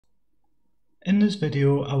In this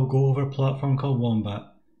video, I will go over a platform called Wombat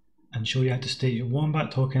and show you how to stake your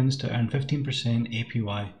Wombat tokens to earn 15%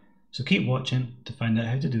 APY. So keep watching to find out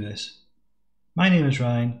how to do this. My name is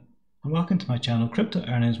Ryan and welcome to my channel Crypto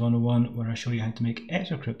Earnings 101, where I show you how to make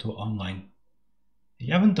extra crypto online. If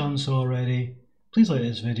you haven't done so already, please like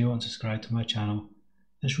this video and subscribe to my channel.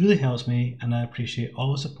 This really helps me and I appreciate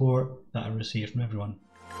all the support that I receive from everyone.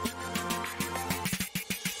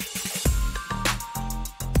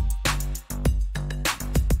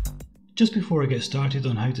 Just before I get started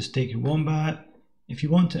on how to stake your Wombat, if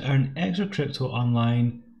you want to earn extra crypto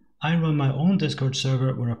online, I run my own Discord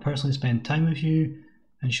server where I personally spend time with you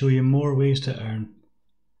and show you more ways to earn.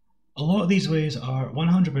 A lot of these ways are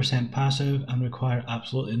 100% passive and require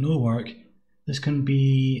absolutely no work. This can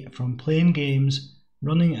be from playing games,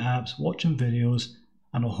 running apps, watching videos,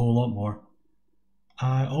 and a whole lot more.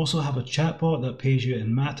 I also have a chatbot that pays you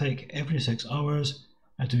in Matic every 6 hours.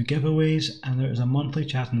 I do giveaways, and there is a monthly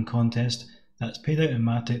chatting contest that's paid out in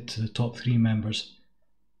Matic to the top 3 members.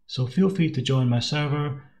 So feel free to join my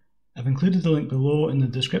server. I've included the link below in the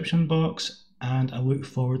description box, and I look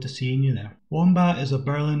forward to seeing you there. Wombat is a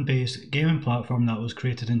Berlin-based gaming platform that was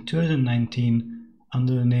created in 2019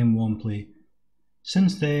 under the name Womplay.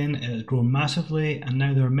 Since then, it has grown massively, and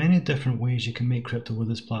now there are many different ways you can make crypto with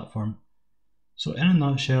this platform. So in a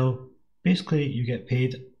nutshell, basically you get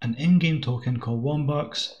paid an in-game token called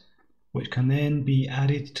Wombats, which can then be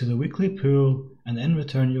added to the weekly pool, and in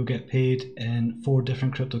return you'll get paid in 4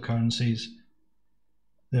 different cryptocurrencies.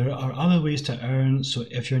 There are other ways to earn, so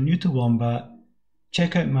if you're new to Wombat,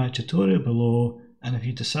 check out my tutorial below, and if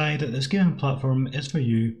you decide that this gaming platform is for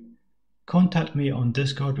you, contact me on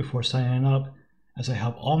Discord before signing up, as I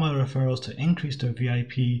help all my referrals to increase their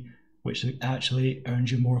VIP, which actually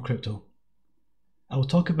earns you more crypto. I will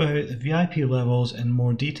talk about the VIP levels in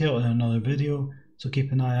more detail in another video, so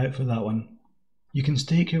keep an eye out for that one. You can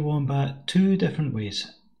stake your Wombat 2 different ways.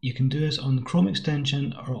 You can do this on the Chrome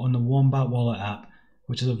extension or on the Wombat Wallet app,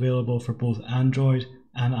 which is available for both Android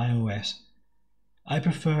and iOS. I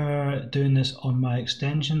prefer doing this on my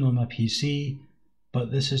extension on my PC, but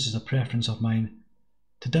this is just a preference of mine.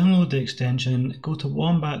 To download the extension, go to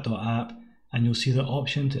wombat.app and you'll see the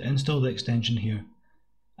option to install the extension here.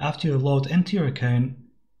 After you're logged into your account,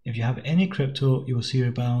 if you have any crypto, you will see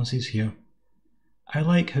your balances here. I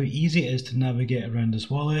like how easy it is to navigate around this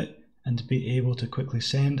wallet and to be able to quickly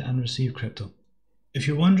send and receive crypto. If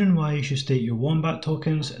you're wondering why you should stake your Wombat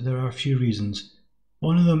tokens, there are a few reasons.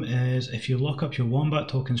 One of them is if you lock up your Wombat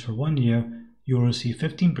tokens for 1 year, you will receive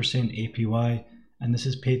 15% APY, and this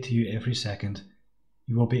is paid to you every second.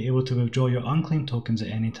 You will be able to withdraw your unclaimed tokens at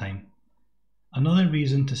any time. Another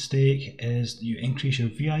reason to stake is you increase your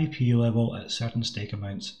VIP level at certain stake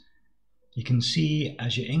amounts. You can see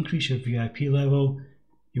as you increase your VIP level,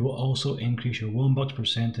 you will also increase your Wombat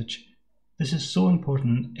percentage. This is so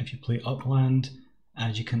important if you play Upland,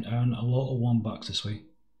 as you can earn a lot of Wombats this way.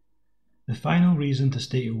 The final reason to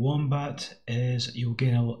stake your Wombat is you'll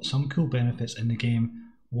gain some cool benefits in the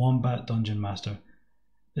game Wombat Dungeon Master.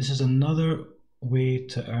 This is another way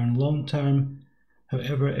to earn long term.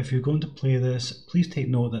 However, if you're going to play this, please take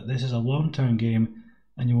note that this is a long term game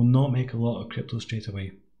and you will not make a lot of crypto straight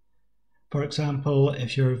away. For example,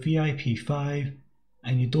 if you're VIP 5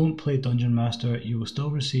 and you don't play Dungeon Master, you will still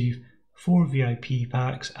receive 4 VIP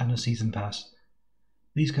packs and a season pass.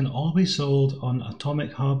 These can all be sold on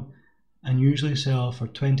Atomic Hub and usually sell for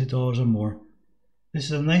 $20 or more. This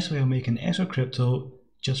is a nice way of making extra crypto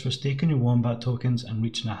just for staking your Wombat tokens and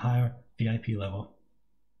reaching a higher VIP level.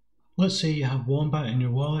 Let's say you have Wombat in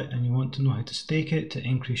your wallet and you want to know how to stake it to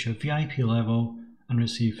increase your VIP level and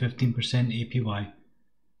receive 15% APY.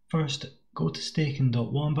 First, go to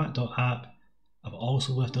staking.wombat.app. I've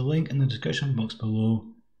also left a link in the description box below.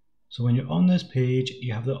 So when you're on this page,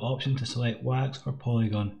 you have the option to select Wax or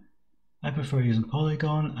Polygon. I prefer using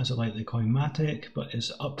Polygon as I like the coin Matic, but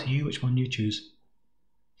it's up to you which one you choose.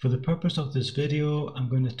 For the purpose of this video, I'm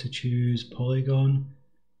going to choose Polygon.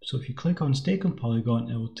 So if you click on Stake on Polygon,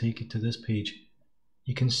 it will take you to this page.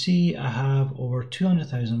 You can see I have over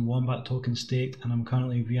 200,000 Wombat tokens staked and I'm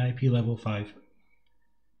currently VIP level 5.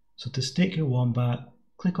 So to stake your Wombat,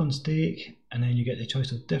 click on Stake and then you get the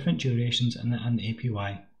choice of different durations and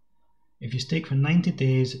APY. If you stake for 90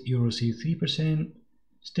 days, you'll receive 3%,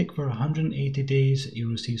 stake for 180 days,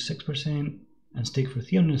 you'll receive 6%, and stake for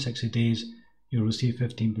 360 days, you'll receive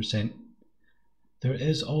 15%. There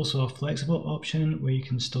is also a flexible option where you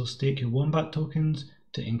can still stake your Wombat tokens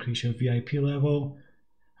to increase your VIP level.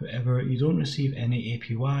 However, you don't receive any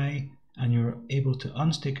APY and you're able to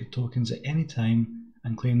unstake your tokens at any time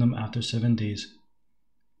and claim them after 7 days.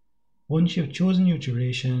 Once you've chosen your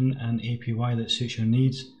duration and APY that suits your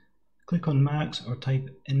needs, click on max or type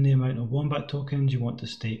in the amount of Wombat tokens you want to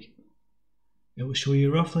stake. It will show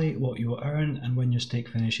you roughly what you will earn and when your stake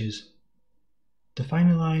finishes. To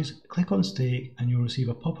finalise, click on stake and you'll receive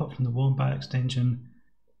a pop-up from the Wombat extension.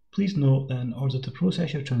 Please note that in order to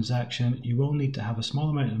process your transaction, you will need to have a small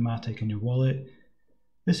amount of Matic in your wallet.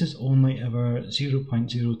 This is only ever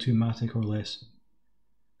 0.02 Matic or less.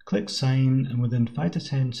 Click sign and within 5 to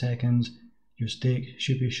 10 seconds your stake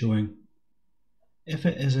should be showing. If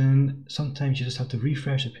it isn't, sometimes you just have to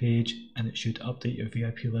refresh the page and it should update your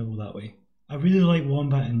VIP level that way. I really like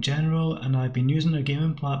Wombat in general and I've been using their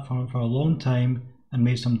gaming platform for a long time and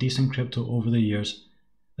made some decent crypto over the years.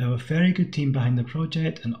 They have a very good team behind the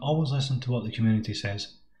project and always listen to what the community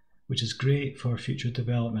says, which is great for future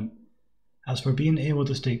development. As for being able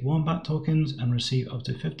to stake Wombat tokens and receive up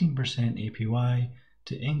to 15% APY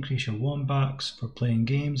to increase your Wombats for playing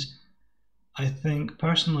games, I think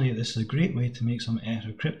personally this is a great way to make some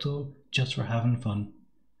extra crypto just for having fun.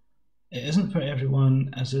 It isn't for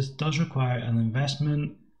everyone as this does require an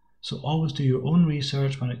investment, so always do your own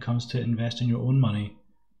research when it comes to investing your own money.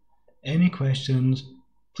 Any questions,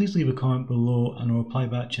 please leave a comment below and I'll reply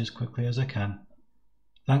back to you as quickly as I can.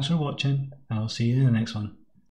 Thanks for watching and I'll see you in the next one.